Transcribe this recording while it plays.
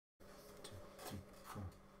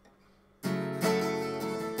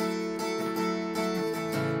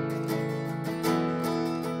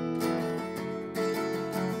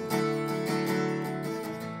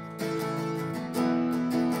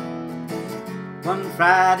One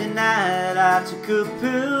Friday night I took a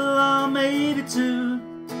pill, or maybe two.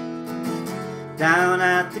 Down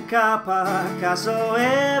at the car park I saw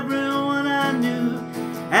everyone I knew,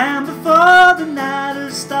 and before the night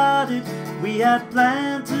had started we had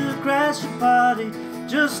planned to crash a party.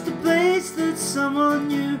 Just a place that someone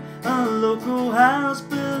knew, a local house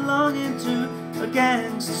belonging to a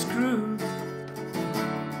gangster's crew.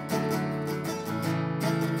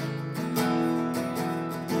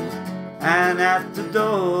 And at the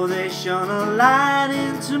door they shone a light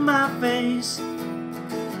into my face.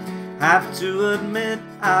 Have to admit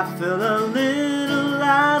I felt a little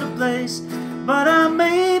out of place, but I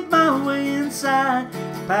made my way inside,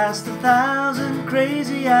 past 1,000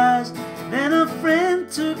 crazy eyes. Then a friend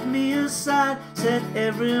took me aside, said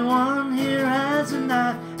everyone here has a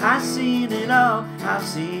knife. I've seen it all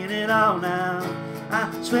now. I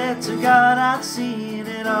swear to God I've seen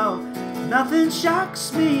it all. Nothing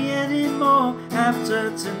shocks me anymore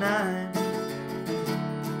after tonight.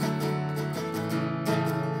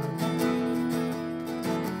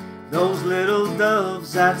 Those little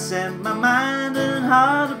doves that set my mind and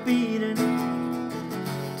heart a-beating.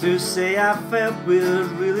 To say I felt weird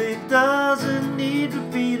really doesn't need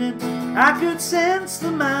repeating. I could sense the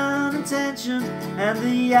mounting tension and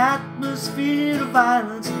the atmosphere of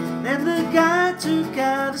violence. Then the guy took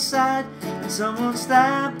out a side and someone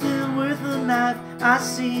stabbed him with a knife. I've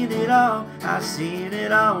seen it all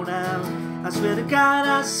now. I swear to God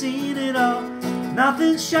I've seen it all.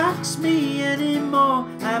 Nothing shocks me anymore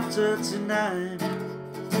after tonight.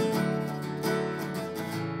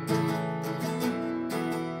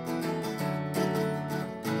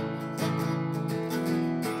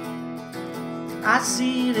 I've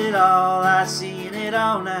seen it all now. I've seen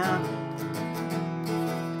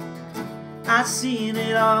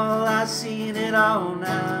it all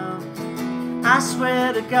now. I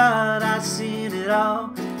swear to God I've seen it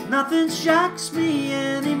all. Nothing shocks me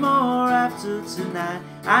anymore after tonight.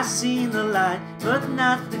 I've seen the light, but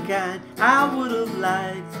not the kind I would have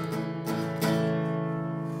liked.